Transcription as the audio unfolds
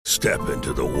Step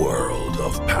into the world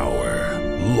of power,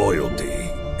 loyalty,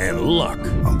 and luck.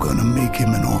 I'm gonna make him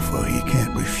an offer he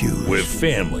can't refuse. With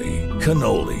family,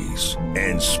 cannolis,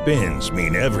 and spins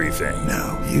mean everything.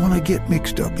 Now, you wanna get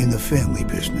mixed up in the family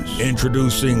business.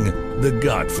 Introducing The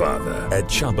Godfather at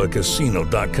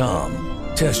ChumbaCasino.com.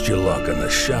 Test your luck in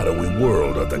the shadowy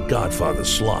world of The Godfather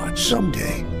slot.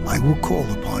 Someday, I will call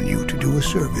upon you to do a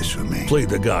service for me. Play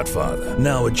The Godfather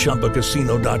now at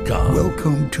ChumbaCasino.com.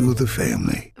 Welcome to the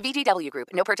family. VGW Group.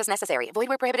 No purchase necessary. Void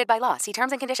where prohibited by law. See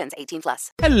terms and conditions. 18+.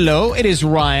 Hello, it is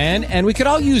Ryan, and we could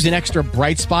all use an extra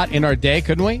bright spot in our day,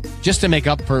 couldn't we? Just to make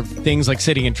up for things like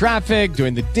sitting in traffic,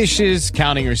 doing the dishes,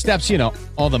 counting your steps,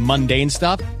 all the mundane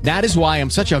stuff. That is why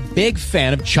I'm such a big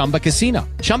fan of Chumba Casino.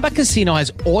 Chumba Casino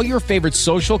has all your favorite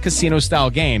social casino-style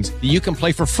games that you can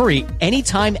play for free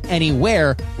anytime,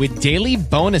 anywhere with daily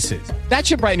bonuses. That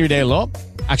should brighten your day a little.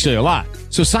 Actually, a lot.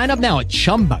 So sign up now at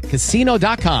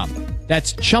ChumbaCasino.com.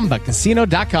 That's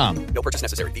ChumbaCasino.com. No purchase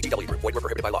necessary. VGW Group. Void where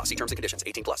prohibited by law. See terms and conditions.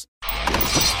 18+.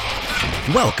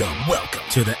 Welcome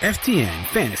to the FTN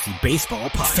Fantasy Baseball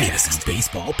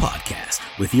Podcast.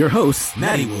 With your hosts,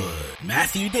 Matty Wood,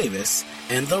 Matthew Davis,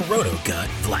 and the Roto-Gut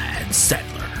Vlad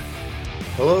Sedler.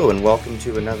 Hello and welcome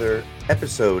to another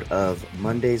episode of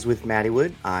Mondays with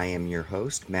Mattywood. I am your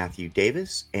host, Matthew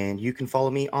Davis, and you can follow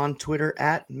me on Twitter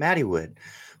at Mattywood.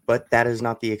 But that is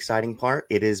not the exciting part.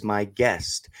 It is my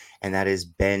guest, and that is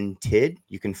Ben Tidd.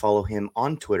 You can follow him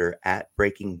on Twitter at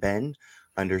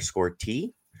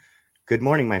BreakingBen_T. Good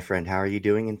morning, my friend. How are you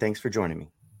doing? And thanks for joining me.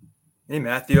 Hey,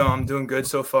 Matthew. I'm doing good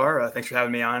so far. Thanks for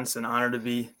having me on. It's an honor to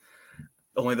be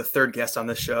only the third guest on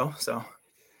this show. So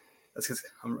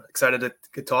I'm excited to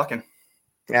get talking.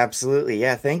 Absolutely.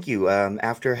 Yeah, thank you.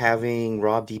 After having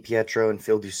Rob DiPietro and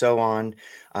Phil Dussault on,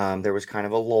 there was kind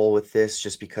of a lull with this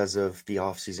just because of the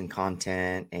off-season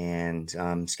content and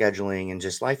scheduling and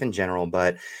just life in general.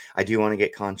 But I do want to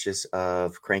get conscious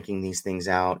of cranking these things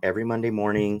out every Monday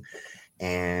morning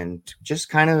and just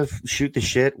kind of shoot the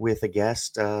shit with a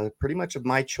guest, pretty much of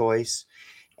my choice.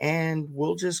 And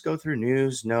we'll just go through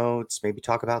news, notes, maybe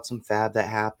talk about some fab that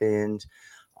happened.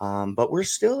 But we're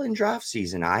still in draft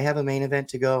season. I have a main event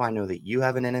to go. I know that you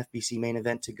have an NFBC main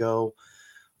event to go.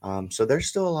 So there's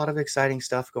still a lot of exciting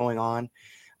stuff going on.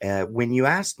 When you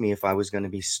asked me if I was going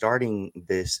to be starting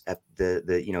this at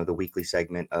the weekly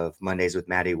segment of Mondays with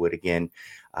Matty Wood again,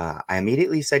 I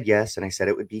immediately said yes, and I said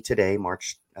it would be today,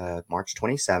 March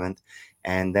 27th.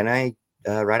 And then I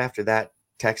right after that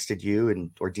texted you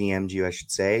or DM'd you, I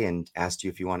should say, and asked you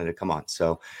if you wanted to come on.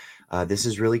 So this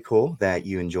is really cool that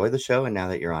you enjoy the show and now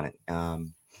that you're on it.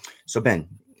 So Ben,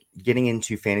 getting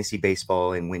into fantasy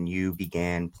baseball and when you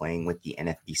began playing with the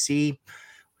NFBC,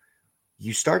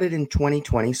 you started in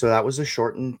 2020. So that was a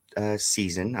shortened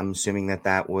season. I'm assuming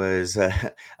that was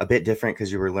a bit different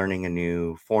because you were learning a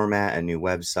new format, a new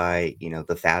website,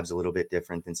 the fab's a little bit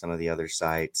different than some of the other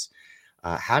sites.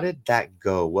 How did that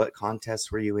go? What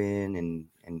contests were you in? And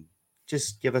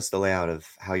just give us the layout of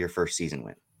how your first season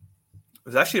went. It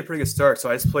was actually a pretty good start. So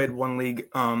I just played one league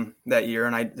that year,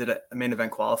 and I did a main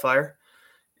event qualifier,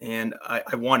 and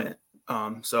I won it.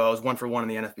 So I was 1-for-1 in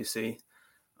the NFBC.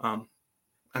 I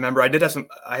remember I did have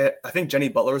I think Jenny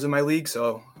Butler was in my league,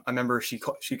 so I remember she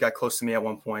got close to me at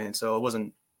one point, and so it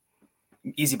wasn't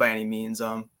easy by any means.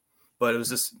 But it was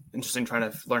just interesting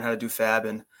trying to learn how to do fab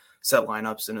and set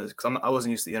lineups, and because I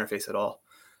wasn't used to the interface at all.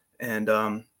 And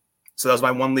so that was my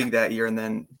one league that year, and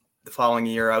then the following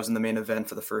year I was in the main event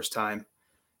for the first time.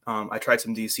 I tried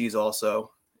some DCs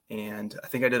also, and I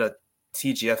think I did a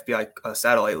TGFBI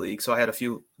satellite league. So I had a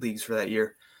few leagues for that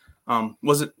year.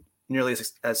 Wasn't nearly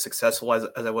as successful as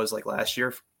I was like last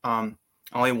year. I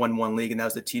only won one league, and that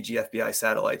was the TGFBI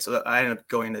satellite. So I ended up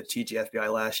going to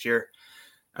TGFBI last year.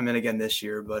 I'm in again this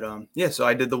year, but so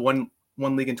I did the one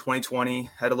league in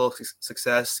 2020, had a little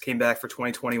success, came back for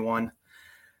 2021.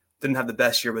 Didn't have the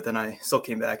best year, but then I still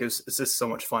came back. It's just so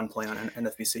much fun playing on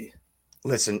NFBC.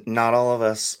 Listen, not all of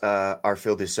us are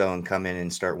Phil Dussault and come in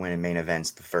and start winning main events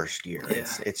the first year. Yeah.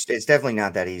 It's definitely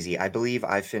not that easy. I believe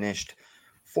I finished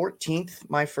 14th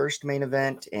my first main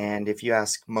event, and if you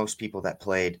ask most people that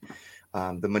played,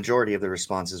 the majority of the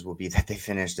responses will be that they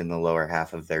finished in the lower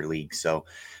half of their league. So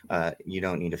you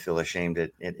don't need to feel ashamed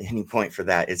at any point for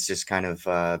that. It's just kind of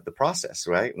the process,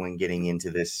 right? When getting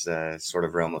into this sort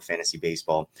of realm of fantasy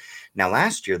baseball. Now,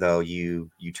 last year, though, you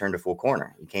turned a full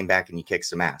corner. You came back and you kicked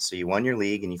some ass. So you won your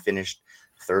league and you finished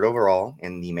third overall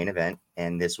in the main event.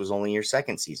 And this was only your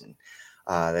second season.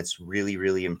 That's really,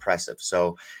 really impressive.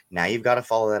 So now you've got to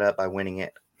follow that up by winning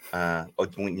it now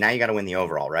you got to win the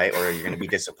overall, right? Or you're going to be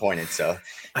disappointed. So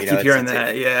I keep hearing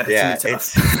that.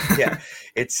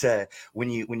 It's when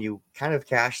you kind of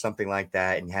cash something like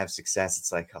that and you have success,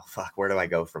 it's like, oh fuck, where do I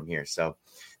go from here? So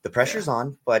the pressure's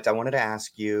on. But I wanted to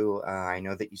ask you, I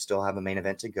know that you still have a main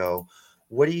event to go.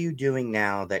 What are you doing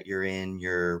now that you're in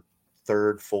your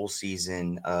third full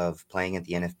season of playing at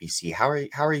the NFBC? How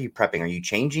are you prepping? Are you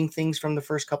changing things from the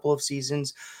first couple of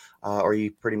seasons? Or are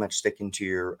you pretty much sticking to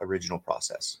your original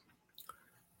process?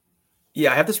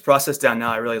 Yeah, I have this process down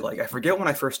now. I really like. I forget when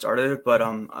I first started it, but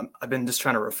I've been just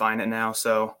trying to refine it now.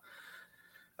 So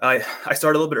I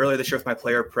started a little bit earlier this year with my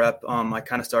player prep. I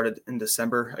kind of started in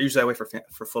December. I usually wait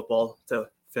for football to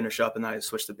finish up, and then I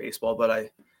switch to baseball. But I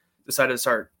decided to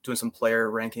start doing some player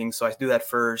rankings. So I do that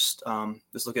first.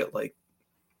 Just look at like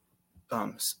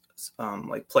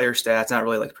player stats, not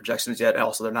really like projections yet.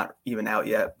 Also, they're not even out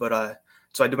yet. But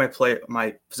so I do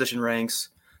my position ranks.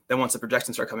 Then once the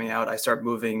projections start coming out, I start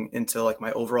moving into like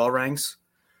my overall ranks.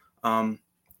 And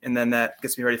then that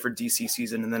gets me ready for DC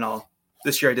season. And then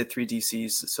this year I did 3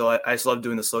 DCs. So I just love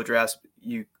doing the slow drafts.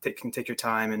 You can take your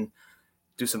time and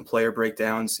do some player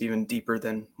breakdowns even deeper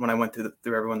than when I went through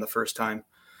everyone the first time.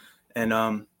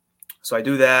 And so I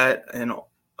do that and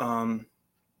kind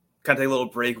of take a little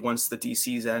break once the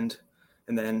DCs end.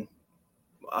 And then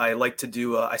I like to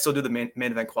do, I still do the main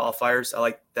event qualifiers. I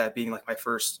like that being like my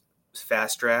first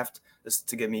fast draft, just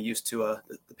to get me used to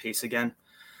the pace again.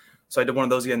 So I did one of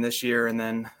those again this year, and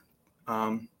then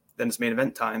it's main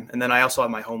event time. And then I also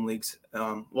have my home leagues.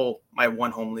 My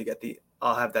one home league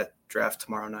I'll have that draft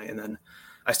tomorrow night. And then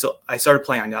I started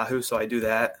playing on Yahoo, so I do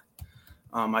that.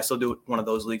 I still do one of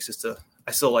those leagues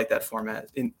I still like that format.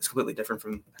 It's completely different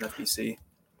from NFBC.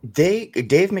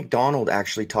 Dave McDonald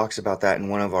actually talks about that in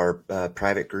one of our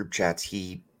private group chats.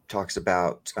 He talks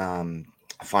about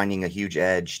finding a huge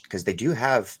edge because they do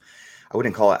have, I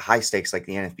wouldn't call it high stakes like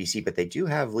the NFBC, but they do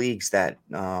have leagues that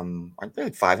aren't they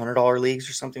like $500 leagues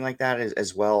or something like that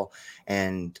as well.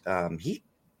 And he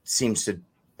seems to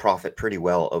profit pretty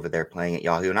well over there playing at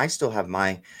Yahoo. And I still have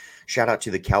my shout out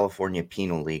to the California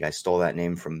Penal League. I stole that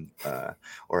name from,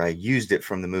 or I used it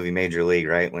from the movie Major League,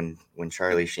 right? When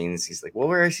Charlie Sheen's, he's like, well,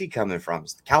 where is he coming from?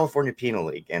 It's the California Penal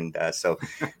League. And so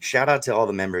shout out to all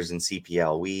the members in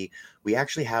CPL. We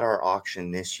actually had our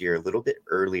auction this year a little bit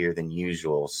earlier than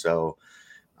usual. So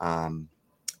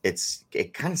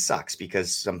it kind of sucks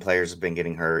because some players have been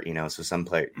getting hurt, so some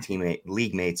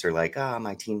league mates are like,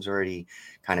 my team's already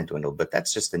kind of dwindled, but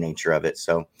that's just the nature of it.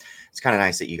 So it's kind of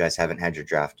nice that you guys haven't had your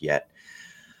draft yet.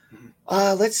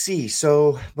 Let's see.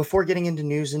 So before getting into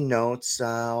news and notes,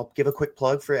 I'll give a quick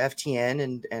plug for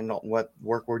FTN and what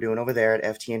work we're doing over there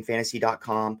at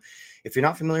ftnfantasy.com. If you're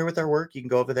not familiar with our work, you can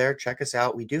go over there, check us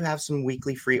out. We do have some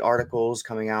weekly free articles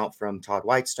coming out from Todd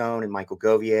Whitestone and Michael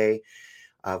Govier.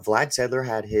 Vlad Sedler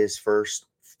had his first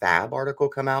Fab article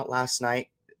come out last night,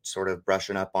 sort of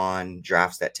brushing up on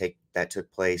drafts that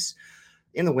took place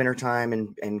in the wintertime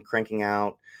and cranking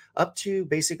out up to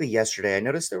basically yesterday. I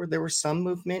noticed there was some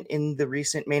movement in the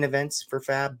recent main events for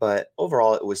Fab, but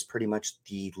overall it was pretty much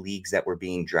the leagues that were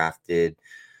being drafted.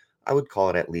 I would call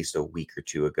it at least a week or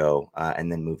two ago,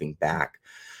 and then moving back.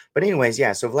 But anyways,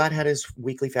 yeah, so Vlad had his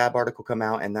weekly Fab article come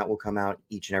out, and that will come out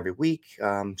each and every week.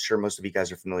 I'm sure most of you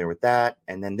guys are familiar with that.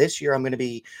 And then this year I'm going to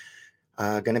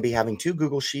be having 2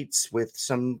 Google Sheets with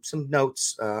some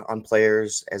notes on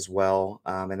players as well.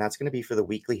 And that's going to be for the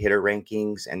weekly hitter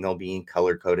rankings, and they'll be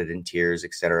color-coded in tiers,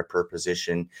 et cetera, per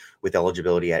position with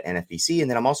eligibility at NFBC. And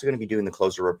then I'm also going to be doing the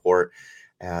closer report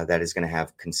that is going to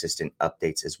have consistent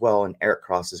updates as well. And Eric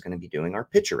Cross is going to be doing our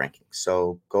pitcher rankings.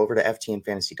 So go over to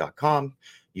ftnfantasy.com.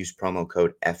 Use promo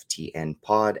code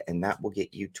FTNPOD, and that will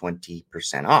get you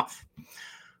 20% off.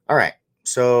 All right,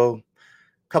 so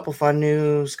couple fun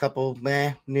news, couple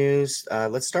meh news.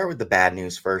 Let's start with the bad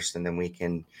news first, and then we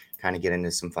can kind of get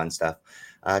into some fun stuff.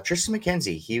 Tristan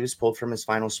McKenzie, he was pulled from his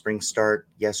final spring start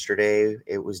yesterday.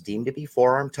 It was deemed to be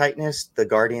forearm tightness. The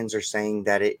Guardians are saying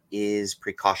that it is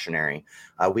precautionary.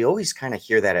 We always kind of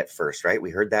hear that at first, right?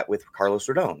 We heard that with Carlos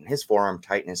Rodon. His forearm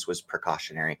tightness was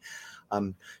precautionary.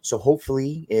 So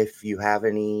hopefully if you have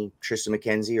any Tristan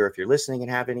McKenzie, or if you're listening and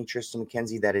have any Tristan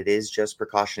McKenzie, that it is just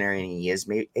precautionary and he is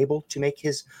able to make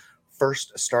his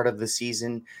first start of the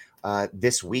season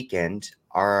this weekend.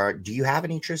 Do you have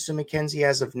any Tristan McKenzie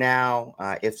as of now?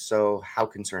 If so, how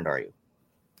concerned are you?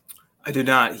 I do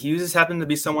not. He just happened to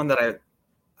be someone that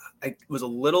I was a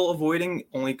little avoiding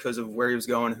only because of where he was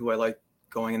going, who I like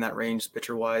going in that range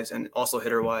pitcher-wise and also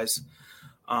hitter-wise.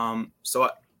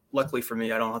 Luckily for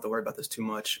me, I don't have to worry about this too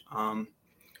much.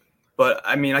 But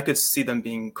I mean, I could see them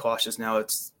being cautious now.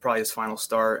 It's probably his final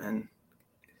start, and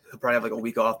he'll probably have like a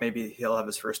week off. Maybe he'll have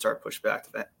his first start pushed back,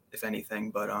 if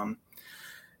anything. But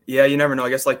yeah, you never know. I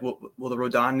guess like the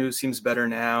Rodon news seems better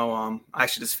now. I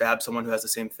actually just fabbed someone who has the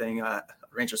same thing,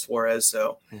 Ranger Suarez.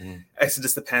 So I guess it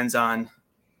just depends on.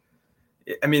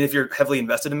 I mean, if you're heavily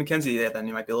invested in McKenzie, yeah, then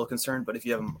you might be a little concerned. But if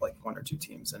you have like one or two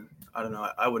teams, and I don't know,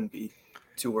 I wouldn't be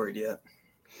too worried yet.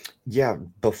 Yeah,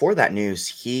 before that news,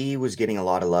 he was getting a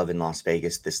lot of love in Las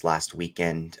Vegas this last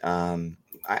weekend.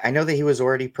 I know that he was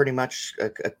already pretty much,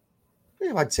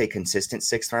 I'd say, consistent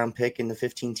 6th-round pick in the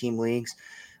 15-team leagues.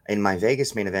 In my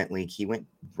Vegas main event league, he went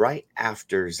right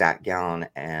after Zach Gallen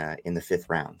in the 5th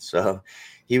round. So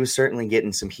he was certainly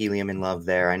getting some helium and love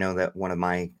there. I know that one of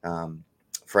my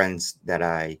friends that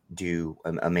I do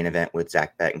a main event with,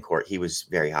 Zach Betancourt, he was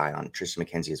very high on Tristan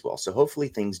McKenzie as well. So hopefully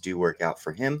things do work out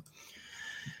for him.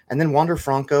 And then Wander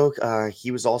Franco,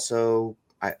 he was also,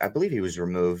 I believe he was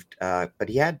removed, but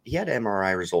he had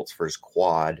MRI results for his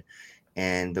quad,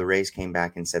 and the Rays came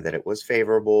back and said that it was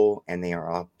favorable, and they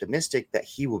are optimistic that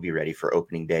he will be ready for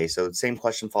opening day. So the same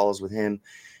question follows with him.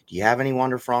 Do you have any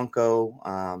Wander Franco?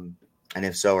 And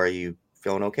if so, are you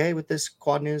feeling okay with this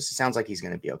quad news? It sounds like he's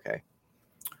going to be okay.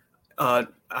 I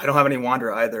don't have any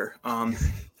Wander either.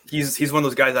 He's one of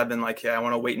those guys I've been like, yeah, I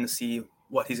want to wait and see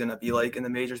what he's going to be like in the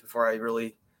majors before I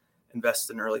really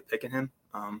invest in early picking him,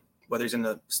 whether he's going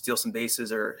to steal some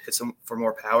bases or hit some for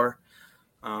more power.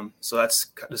 So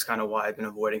that's just kind of why I've been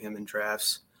avoiding him in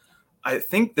drafts. I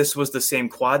think this was the same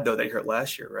quad, though, that he hurt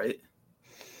last year, right?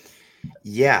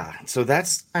 Yeah, so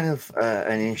that's kind of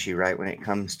an issue, right, when it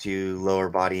comes to lower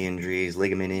body injuries,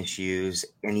 ligament issues,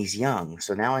 and he's young.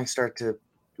 So now I start to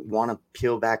want to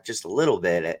peel back just a little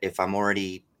bit. If I'm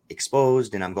already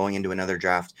exposed and I'm going into another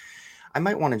draft, I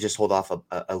might want to just hold off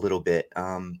a little bit.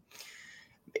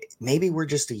 Maybe we're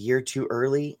just a year too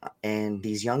early, and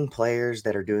these young players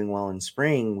that are doing well in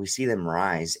spring, we see them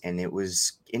rise. And it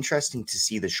was interesting to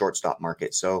see the shortstop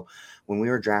market. So when we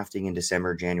were drafting in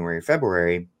December, January,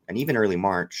 February, and even early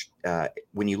March,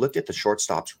 when you looked at the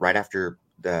shortstops right after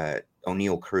the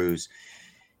O'Neill Cruz,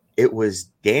 it was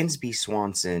Dansby,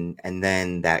 Swanson, and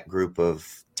then that group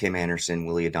of Tim Anderson,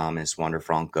 Willie Adames, Wander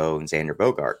Franco, and Xander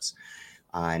Bogaerts.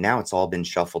 Now it's all been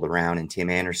shuffled around, and Tim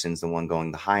Anderson's the one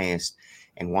going the highest,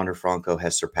 and Wander Franco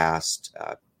has surpassed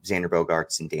Xander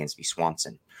Bogaerts and Dansby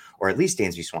Swanson, or at least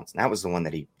Dansby Swanson. That was the one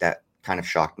that kind of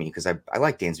shocked me because I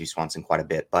like Dansby Swanson quite a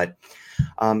bit. But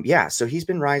yeah, so he's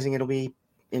been rising. It'll be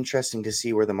interesting to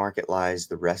see where the market lies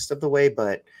the rest of the way.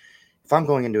 But if I'm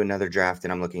going into another draft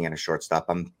and I'm looking at a shortstop,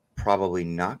 I'm probably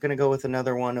not going to go with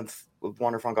another one of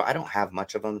Wander Franco. I don't have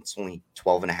much of them. It's only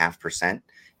 12.5%.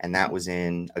 And that was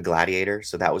in a Gladiator.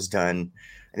 So that was done.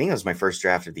 I think it was my first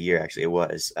draft of the year. Actually, it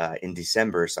was in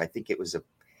December. So I think it's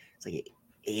like an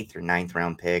 8th or 9th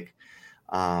round pick.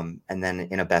 And then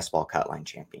in a best ball cut line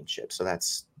championship. So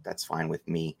that's fine with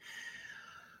me.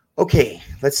 Okay,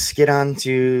 let's get on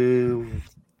to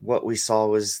what we saw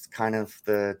was kind of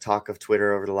the talk of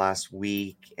Twitter over the last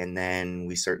week. And then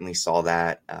we certainly saw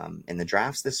that in the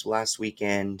drafts this last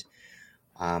weekend.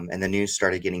 And the news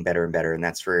started getting better and better. And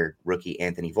that's for rookie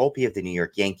Anthony Volpe of the New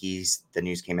York Yankees. The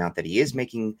news came out that he is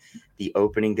making the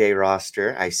opening day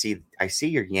roster. I see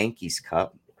your Yankees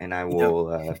cup, and I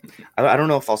will, I don't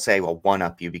know if I'll say I'll one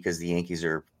up you because the Yankees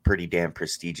are a pretty damn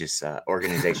prestigious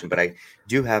organization, but I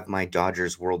do have my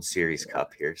Dodgers World Series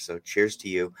cup here. So cheers to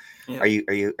you. Yeah. Are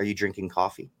you drinking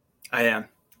coffee? I am.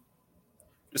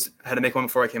 Just had to make one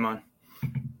before I came on.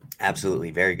 Absolutely.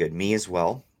 Very good. Me as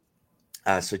well.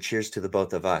 So cheers to the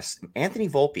both of us. Anthony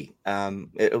Volpe,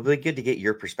 it'll be good to get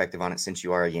your perspective on it since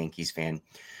you are a Yankees fan.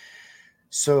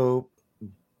 So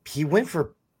he went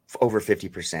for over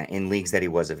 50% in leagues that he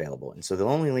was available in. So the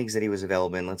only leagues that he was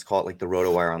available in, let's call it like the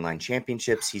RotoWire Online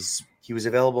Championships, he was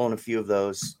available in a few of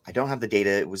those. I don't have the data.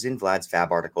 It was in Vlad's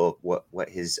Fab article of what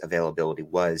his availability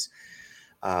was.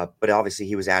 But obviously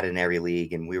he was added in every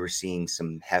league, and we were seeing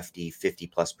some hefty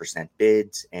 50+%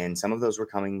 bids. And some of those were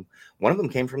coming. One of them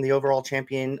came from the overall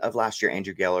champion of last year,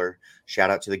 Andrew Geller. Shout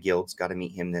out to the Guilds. Got to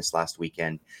meet him this last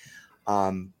weekend.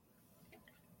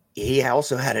 He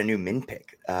also had a new min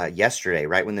pick yesterday,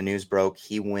 right when the news broke.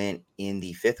 He went in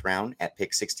the 5th round at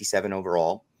pick 67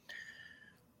 overall.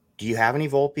 Do you have any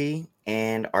Volpe?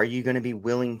 And are you going to be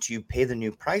willing to pay the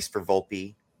new price for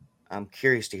Volpe? I'm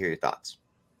curious to hear your thoughts.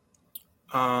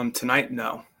 Tonight,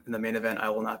 no. In the main event, I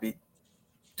will not be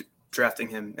drafting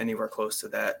him anywhere close to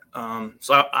that.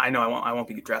 So I know I won't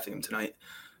be drafting him tonight.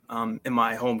 In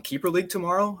my home keeper league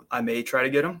tomorrow, I may try to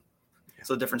get him. It's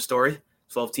a different story.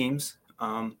 12 teams.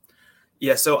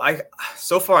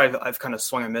 So far I've kind of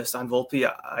swung and missed on Volpe.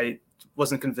 I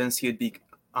wasn't convinced he would be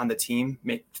on the team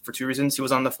for two reasons. He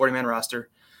was on the 40-man roster,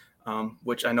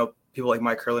 which I know people like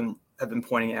Mike Curlin have been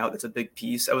pointing out, that's a big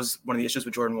piece. That was one of the issues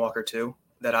with Jordan Walker too,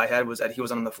 that I had, was that he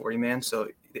was on the 40-man. So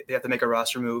they have to make a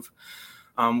roster move.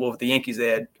 Well, with the Yankees, they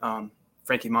had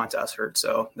Frankie Montas hurt.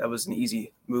 So that was an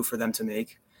easy move for them to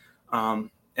make. And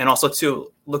also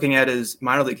too, looking at his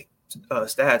minor league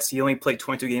stats, he only played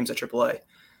 22 games at AAA.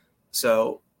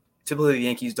 So typically the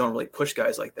Yankees don't really push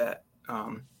guys like that.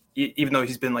 Even though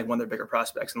he's been like one of their bigger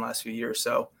prospects in the last few years.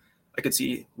 So I could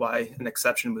see why an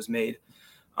exception was made.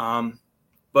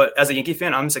 But as a Yankee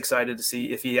fan, I'm just excited to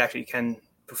see if he actually can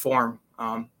perform.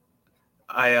 I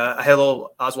had a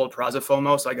little Oswald Peraza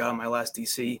FOMO, so I got on my last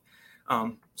DC.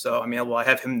 So, I mean, well, I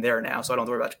have him there now, so I don't have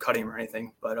to worry about cutting him or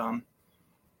anything. But,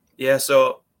 yeah,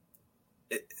 so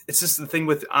it's just the thing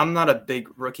with – I'm not a big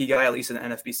rookie guy, at least in the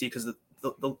NFBC, because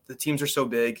the teams are so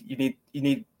big. You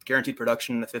need guaranteed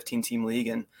production in the 15-team league.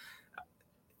 And I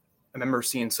remember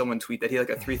seeing someone tweet that he had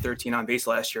like a 313 on base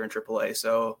last year in AAA.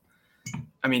 So,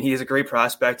 I mean, he is a great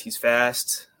prospect. He's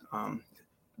fast.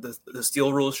 The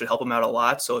steal rules should help him out a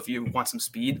lot. So if you want some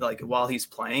speed, like while he's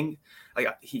playing, like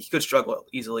he could struggle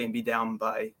easily and be down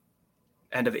by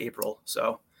end of April.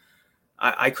 So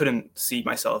I couldn't see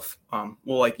myself. Well,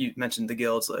 like you mentioned, the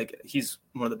Guilds, like he's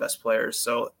one of the best players.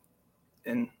 So,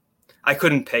 and I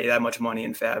couldn't pay that much money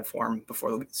in Fab for him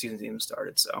before the season even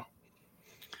started. So.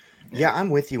 Yeah, I'm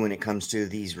with you when it comes to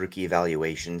these rookie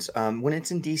evaluations. When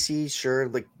it's in DC, sure.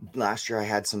 Like last year, I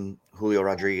had some Julio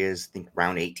Rodriguez, I think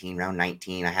round 18, round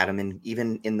 19. I had him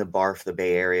even in the BARF, the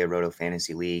Bay Area Roto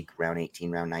Fantasy League, round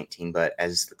 18, round 19. But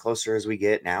as the closer as we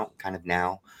get now,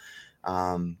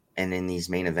 and in these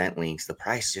main event leagues, the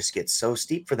price just gets so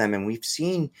steep for them. And we've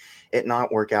seen it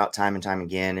not work out time and time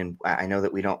again. And I know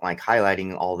that we don't like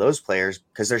highlighting all those players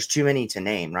because there's too many to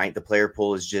name, right? The player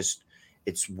pool is just,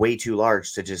 it's way too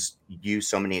large to just use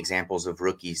so many examples of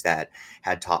rookies that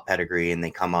had top pedigree and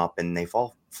they come up and they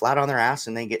fall flat on their ass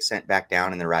and they get sent back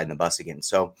down and they're riding the bus again.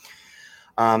 So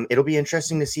it'll be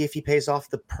interesting to see if he pays off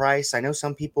the price. I know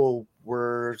some people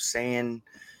were saying,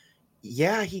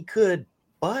 yeah, he could,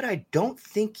 but I don't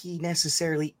think he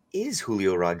necessarily is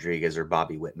Julio Rodriguez or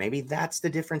Bobby Witt. Maybe that's the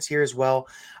difference here as well.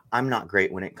 I'm not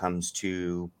great when it comes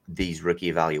to these rookie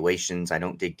evaluations. I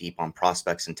don't dig deep on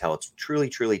prospects until it's truly,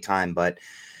 truly time. But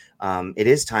it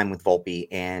is time with Volpe.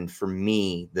 And for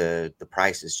me, the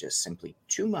price is just simply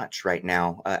too much right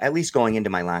now, at least going into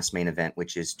my last main event,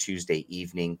 which is Tuesday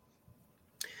evening.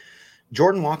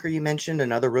 Jordan Walker, you mentioned,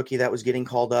 another rookie that was getting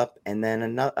called up. And then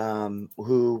another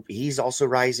who he's also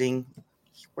rising.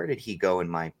 Where did he go in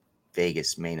my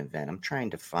Vegas main event? I'm trying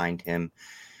to find him.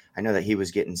 I know that he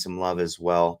was getting some love as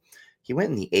well. He went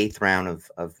in the 8th round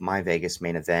of my Vegas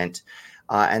main event.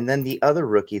 And then the other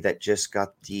rookie that just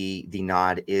got the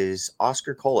nod is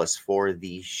Oscar Colas for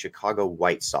the Chicago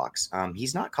White Sox.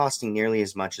 He's not costing nearly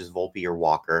as much as Volpe or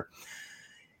Walker.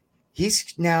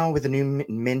 He's now with a new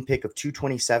min pick of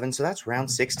 227. So that's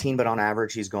round 16, but on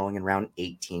average, he's going in round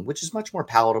 18, which is much more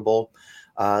palatable.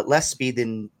 Less speed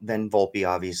than Volpe,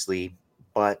 obviously.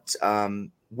 But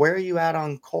where are you at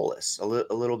on Colas? A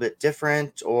little bit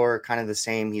different or kind of the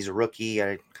same? He's a rookie.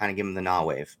 I kind of give him the nah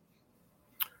wave.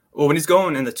 Well, when he's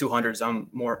going in the 200s, I'm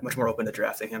much more open to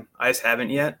drafting him. I just haven't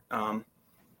yet.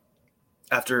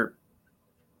 After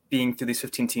being through these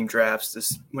 15-team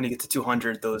drafts, when you get to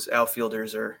 200, those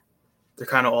outfielders they're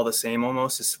kind of all the same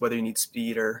almost. It's whether you need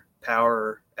speed or power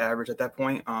or average at that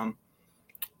point.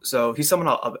 So he's someone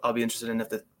I'll be interested in if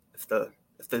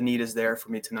the need is there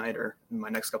for me tonight or in my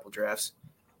next couple drafts.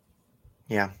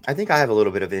 Yeah, I think I have a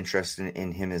little bit of interest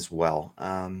in him as well.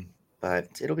 But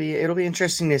it'll be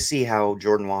interesting to see how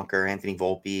Jordan Walker, Anthony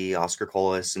Volpe, Oscar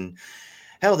Colas, and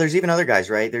hell, there's even other guys,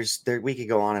 right? We could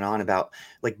go on and on about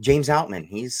like James Outman.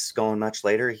 He's going much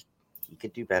later. He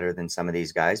could do better than some of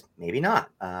these guys. Maybe not.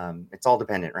 It's all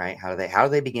dependent, right? How do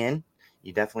they begin?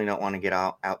 You definitely don't want to get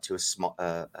out to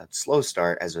a slow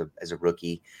start as a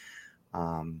rookie.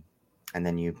 And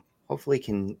then you hopefully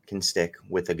can stick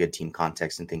with a good team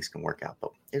context and things can work out.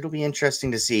 But it'll be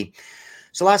interesting to see.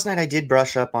 So last night I did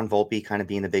brush up on Volpe kind of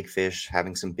being the big fish,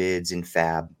 having some bids in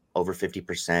Fab over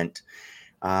 50%.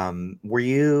 Were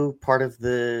you part of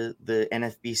the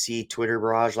NFBC Twitter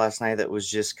barrage last night that was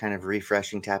just kind of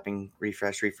refreshing, tapping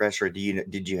refresh, or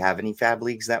did you have any Fab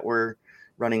leagues that were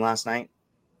running last night?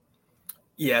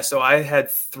 Yeah, so I had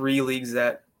 3 leagues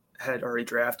that had already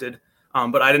drafted.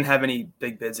 But I didn't have any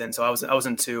big bids in, so I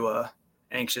wasn't too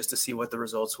anxious to see what the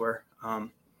results were.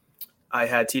 I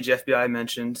had TGFBI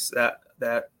mentioned that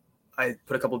I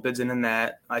put a couple bids in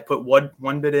that. I put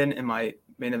one bid in my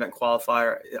main event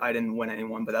qualifier. I didn't win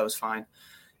anyone, but that was fine.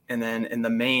 And then in the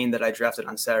main that I drafted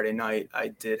on Saturday night, I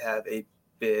did have a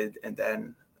bid,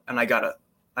 and I got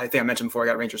I think I mentioned before, I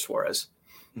got Ranger Suarez.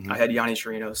 I had Yanni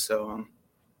Chirinos, so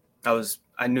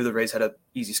I knew the Rays had an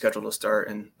easy schedule to start,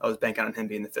 and I was banking on him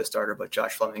being the fifth starter, but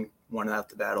Josh Fleming won out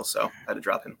the battle, so I had to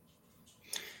drop him.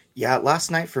 Yeah,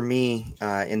 last night for me,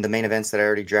 in the main events that I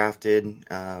already drafted,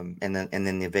 and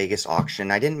then the Vegas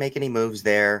auction, I didn't make any moves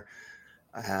there.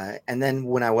 And then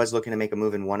when I was looking to make a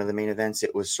move in one of the main events,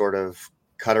 it was sort of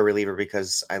cut a reliever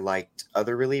because I liked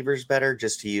other relievers better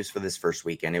just to use for this first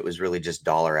weekend. It was really just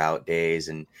dollar out days,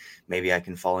 and maybe I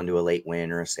can fall into a late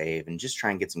win or a save and just try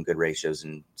and get some good ratios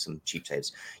and some cheap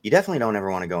saves. You definitely don't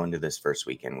ever want to go into this first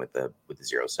weekend with the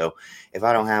zero. So if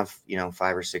I don't have,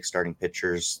 5 or 6 starting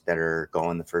pitchers that are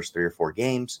going the first 3 or 4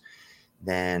 games,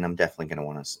 then I'm definitely going to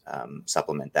want to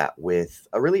supplement that with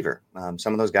a reliever.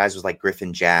 Some of those guys was like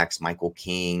Griffin Jacks, Michael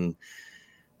King.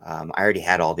 I already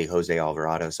had all the Jose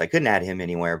Alvarado, so I couldn't add him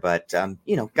anywhere. But,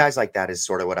 guys like that is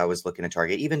sort of what I was looking to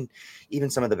target. Even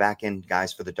some of the back end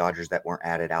guys for the Dodgers that weren't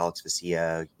added, Alex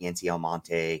Vesia, Yancy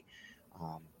Almonte,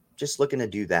 just looking to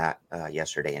do that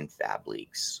yesterday in Fab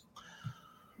Leagues.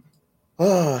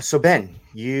 Oh, so Ben,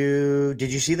 did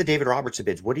you see the David Robertson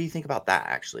bids? What do you think about that,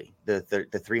 actually? The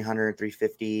 300,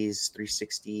 350s,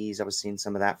 360s. I was seeing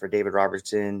some of that for David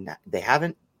Robertson. They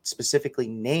haven't specifically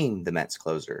named the Mets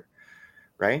closer,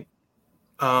 right?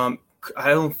 I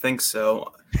don't think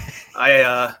so.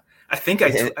 It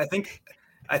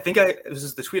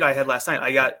was the tweet I had last night.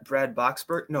 I got Brad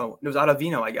Boxberg. No, it was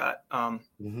Ottavino. I got.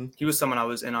 He was someone I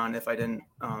was in on if I didn't,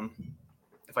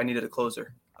 if I needed a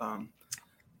closer.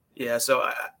 Yeah, so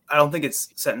I don't think it's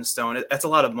set in stone. That's a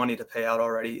lot of money to pay out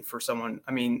already for someone.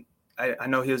 I mean, I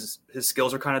know his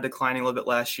skills are kind of declining a little bit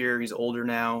last year. He's older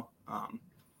now.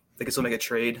 They can still make a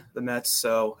trade, the Mets.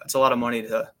 So it's a lot of money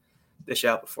to dish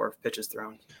out before pitch is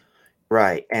thrown.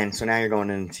 Right. And so now you're going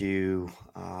into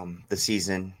the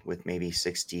season with maybe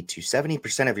 60 to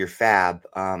 70% of your fab.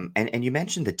 And you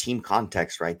mentioned the team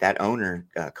context, right? That owner,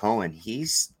 Cohen,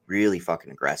 he's really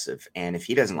fucking aggressive. And if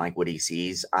he doesn't like what he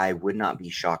sees, I would not be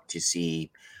shocked to see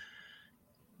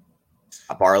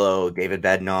Barlow, David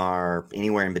Bednar,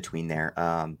 anywhere in between there.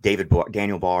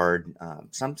 Daniel Bard,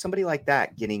 somebody like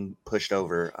that getting pushed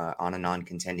over on a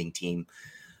non-contending team.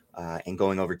 And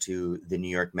going over to the New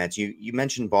York Mets. You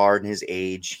mentioned Bard and his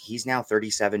age. He's now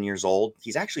 37 years old.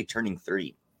 He's actually turning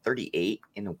 38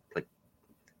 in like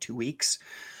 2 weeks.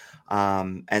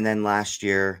 And then last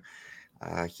year,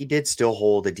 he did still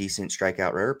hold a decent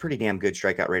strikeout rate, or a pretty damn good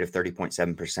strikeout rate of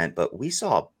 30.7%. But we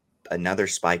saw another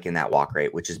spike in that walk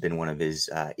rate, which has been one of his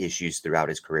issues throughout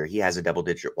his career. He has a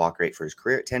double-digit walk rate for his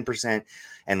career at 10%.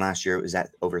 And last year, it was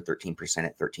at over 13%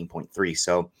 at 13.3%.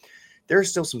 So there are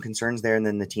still some concerns there. And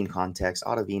then the team context,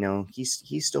 Ottavino,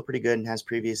 he's still pretty good and has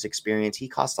previous experience. He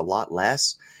costs a lot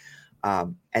less.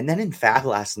 And then in Fab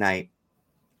last night,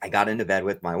 I got into bed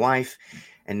with my wife,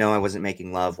 and no, I wasn't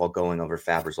making love while going over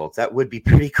Fab results. That would be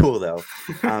pretty cool, though.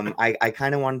 I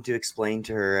kind of wanted to explain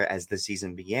to her as the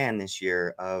season began this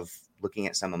year of looking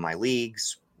at some of my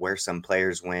leagues, where some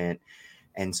players went.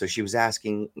 And so she was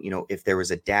asking, if there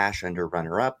was a dash under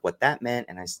runner up, what that meant.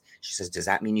 And she says, does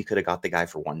that mean you could have got the guy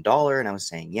for $1? And I was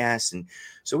saying yes. And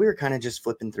so we were kind of just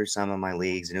flipping through some of my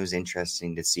leagues, and it was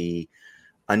interesting to see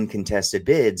uncontested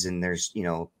bids. And there's,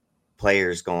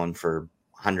 players going for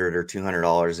 $100 or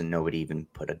 $200, and nobody even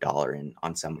put $1 in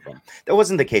on some of them. That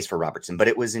wasn't the case for Robertson, but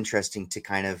it was interesting to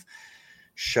kind of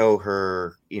show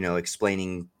her,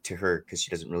 explaining to her, because she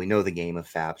doesn't really know the game of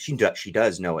Fab. She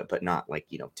does know it, but not like,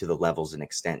 to the levels and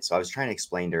extent. So I was trying to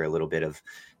explain to her a little bit of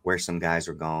where some guys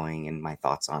were going and my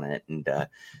thoughts on it. And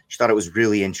she thought it was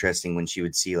really interesting when she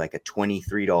would see like a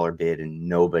 $23 bid and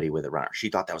nobody with a runner. She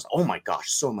thought that was, oh my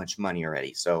gosh, so much money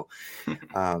already. So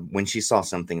when she saw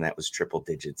something that was triple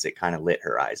digits, it kind of lit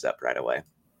her eyes up right away.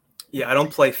 Yeah, I don't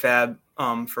play Fab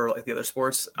for like the other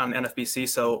sports on NFBC.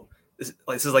 So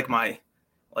this is like my,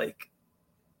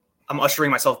 I'm ushering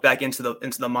myself back into the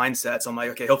mindset. So I'm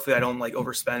like, okay, hopefully I don't like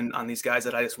overspend on these guys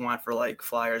that I just want for like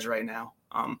flyers right now.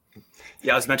 I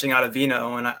was mentioning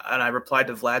Ottavino, and I replied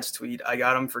to Vlad's tweet. I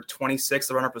got him for 26.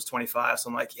 The runner-up was 25. So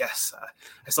I'm like, yes,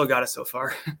 I still got it so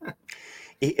far.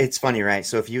 It's funny, right?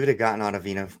 So if you would have gotten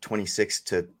Ottavino 26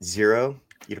 to 0,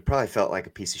 you'd have probably felt like a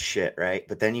piece of shit, right?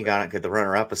 But then you got it because the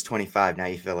runner-up was 25. Now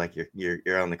you feel like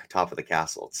you're on the top of the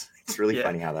castle. It's really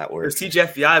funny how that works. It was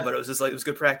TGFBI, but it was just like, it was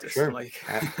good practice. Sure.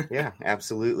 Yeah,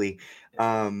 absolutely.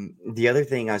 The other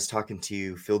thing, I was talking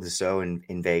to Phil Dussault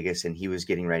in Vegas, and he was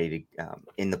getting ready to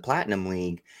in the Platinum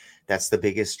League. That's the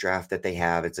biggest draft that they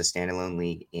have. It's a standalone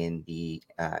league in the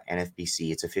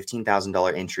NFBC. It's a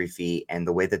 $15,000 entry fee, and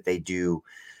the way that they do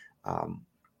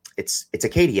it's a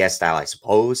KDS style, I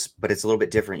suppose, but it's a little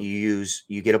bit different. You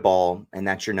get a ball and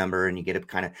that's your number, and you get a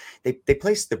kind of, they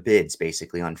place the bids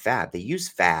basically on Fab. They use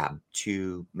Fab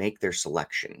to make their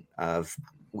selection of,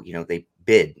 they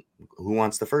bid who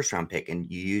wants the first round pick,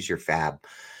 and you use your Fab.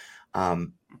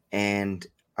 And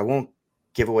I won't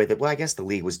give away that. Well, I guess the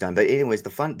league was done, but anyways, the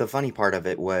funny part of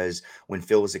it was when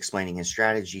Phil was explaining his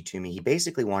strategy to me, he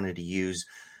basically wanted to use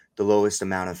the lowest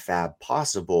amount of Fab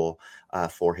possible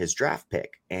for his draft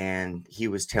pick. And he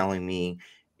was telling me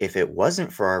if it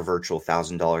wasn't for our virtual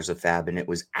 $1,000 of Fab and it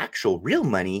was actual real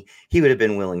money, he would have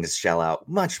been willing to shell out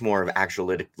much more of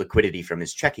actual liquidity from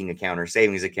his checking account or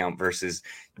savings account versus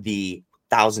the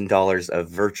 $1,000 of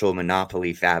virtual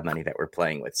Monopoly Fab money that we're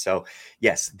playing with. So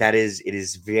yes, it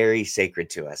is very sacred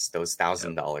to us, those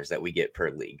 $1,000 that we get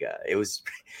per league.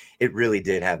 It really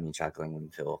did have me chuckling when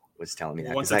Phil was telling me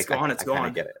that. Once it's gone, it's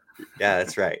gone. Get it. Yeah,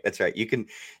 that's right. That's right. You can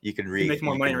read. You make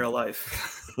more money in real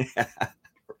life. Yeah,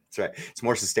 that's right. It's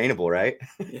more sustainable, right?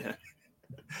 Yeah.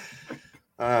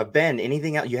 Ben,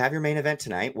 anything else? You have your main event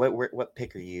tonight. What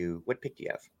pick do you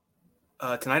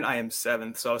have? Tonight I am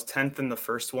 7th, so I was 10th in the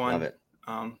first one. Love it.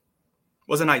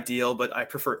 Wasn't ideal, but I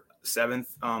prefer 7th.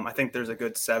 I think there's a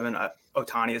good 7.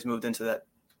 Ohtani has moved into that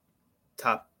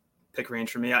top pick range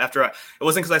for me. It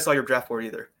wasn't because I saw your draft board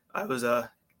either. I was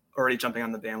already jumping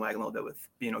on the bandwagon a little bit with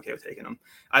being okay with taking him.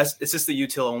 It's just the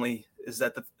util only is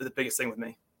that the biggest thing with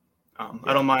me.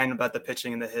 I don't mind about the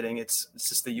pitching and the hitting. It's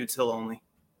just the util only.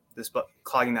 Just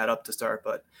clogging that up to start.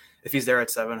 But if he's there at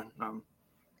 7,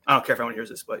 I don't care if anyone hears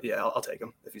this, but yeah, I'll take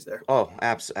him if he's there. Oh,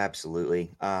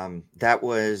 absolutely. That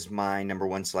was my number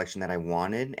 1 selection that I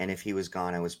wanted. And if he was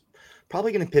gone, I was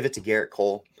probably going to pivot to Garrett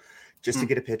Cole just to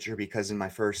get a pitcher, because in my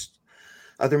first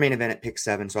other main event at pick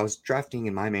 7. So I was drafting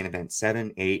in my main event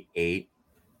 7, 8, 8,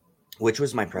 which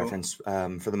was my preference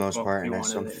for the most part. And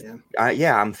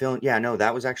I'm feeling,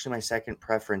 that was actually my second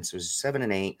preference. It was 7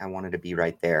 and 8. I wanted to be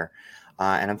right there.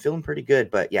 And I'm feeling pretty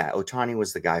good, but yeah, Ohtani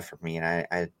was the guy for me. And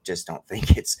I just don't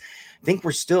think I think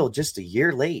we're still just a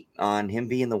year late on him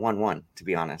being the 1-1, to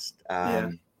be honest.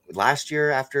 Last year,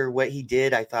 after what he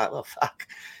did, I thought, well, fuck,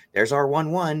 there's our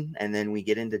 1-1. And then we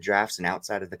get into drafts and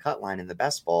outside of the cut line in the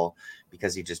best ball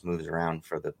because he just moves around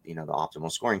for the, the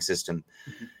optimal scoring system.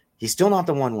 Mm-hmm. He's still not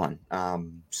the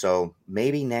 1-1. So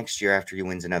maybe next year after he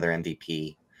wins another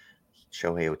MVP,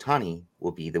 Shohei Ohtani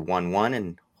will be the 1-1,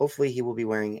 and hopefully he will be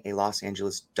wearing a Los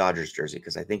Angeles Dodgers jersey,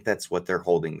 because I think that's what they're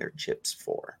holding their chips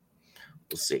for.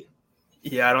 We'll see.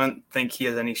 Yeah, I don't think he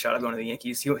has any shot of going to the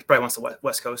Yankees. He probably wants the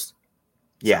West Coast.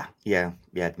 Yeah,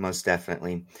 most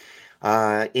definitely.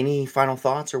 Any final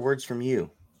thoughts or words from you?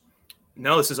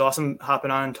 No, this is awesome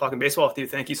hopping on and talking baseball with you.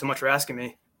 Thank you so much for asking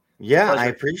me. Yeah, I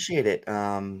appreciate it.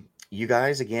 You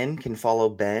guys, again, can follow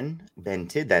Ben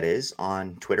Tid, that is,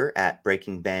 on Twitter at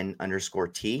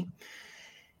BreakingBen_T.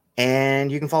 And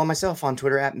you can follow myself on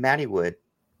Twitter at mattywood.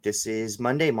 This is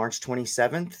Monday, March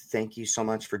 27th. Thank you so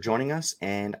much for joining us,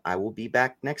 and I will be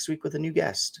back next week with a new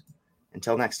guest.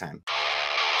 Until next time.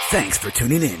 Thanks for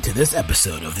tuning in to this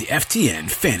episode of the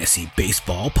FTN Fantasy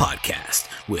Baseball Podcast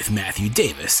with Matthew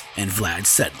Davis and Vlad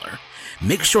Sedler.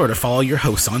 Make sure to follow your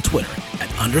hosts on Twitter at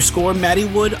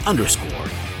 _mattywood_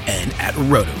 and at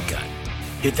RotoGut.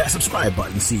 Hit that subscribe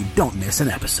button so you don't miss an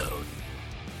episode.